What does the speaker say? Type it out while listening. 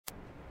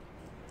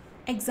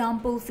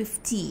Example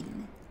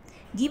 15.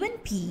 Given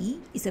P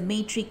is a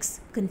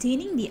matrix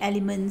containing the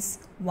elements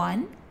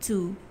 1,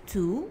 2,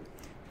 2,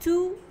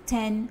 2,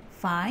 10,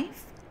 5,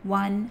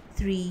 1,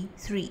 3,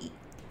 3.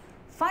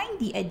 Find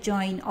the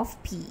adjoint of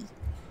P.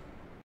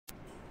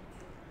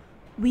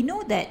 We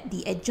know that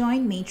the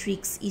adjoint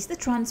matrix is the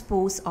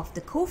transpose of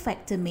the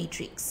cofactor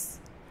matrix.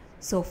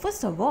 So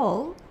first of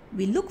all,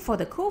 we look for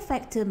the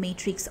cofactor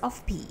matrix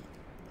of P.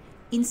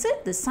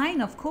 Insert the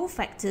sign of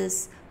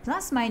cofactors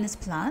plus minus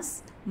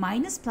plus,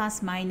 minus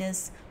plus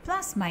minus,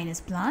 plus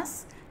minus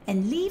plus,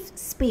 and leave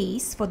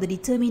space for the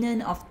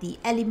determinant of the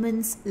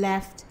elements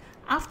left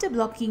after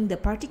blocking the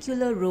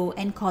particular row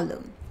and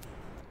column.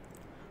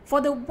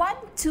 For the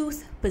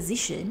one-tooth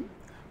position,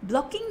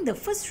 blocking the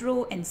first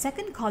row and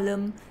second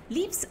column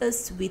leaves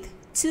us with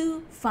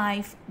 2,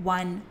 5,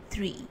 1,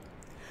 3.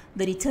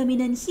 The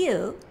determinant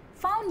here,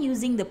 found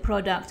using the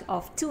product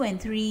of 2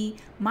 and 3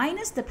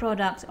 minus the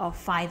product of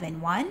 5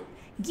 and 1,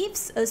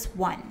 gives us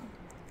 1.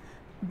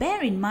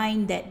 Bear in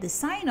mind that the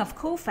sign of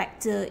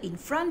cofactor in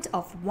front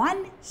of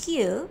 1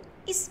 here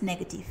is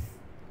negative.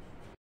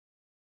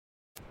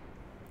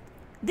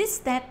 This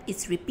step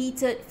is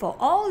repeated for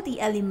all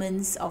the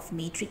elements of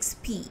matrix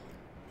P.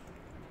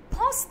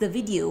 Pause the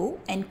video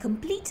and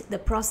complete the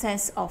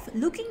process of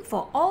looking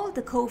for all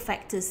the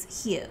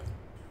cofactors here.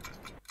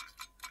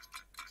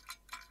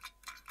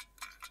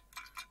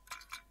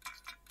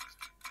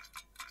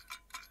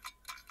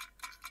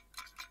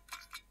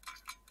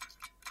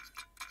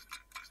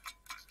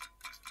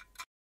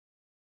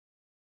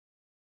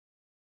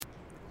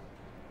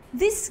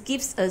 This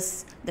gives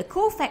us the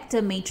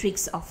cofactor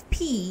matrix of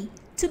P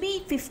to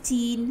be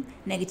 15,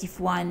 negative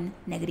 1,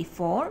 negative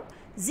 4,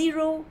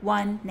 0,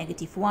 1,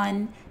 negative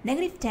 1,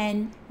 negative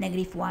 10,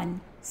 negative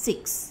 1,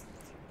 6.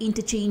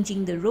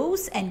 Interchanging the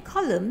rows and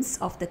columns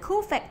of the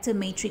cofactor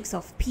matrix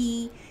of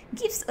P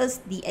gives us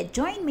the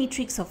adjoint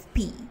matrix of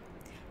P.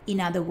 In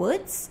other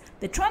words,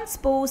 the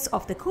transpose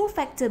of the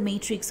cofactor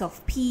matrix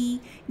of P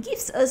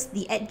gives us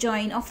the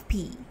adjoint of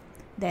P.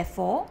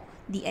 Therefore,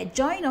 the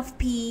adjoint of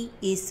P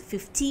is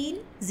 15,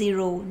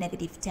 0,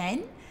 negative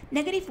 10,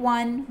 negative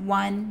 1,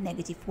 1,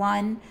 negative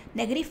 1,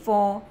 negative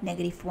 4,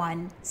 negative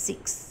 1,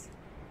 6.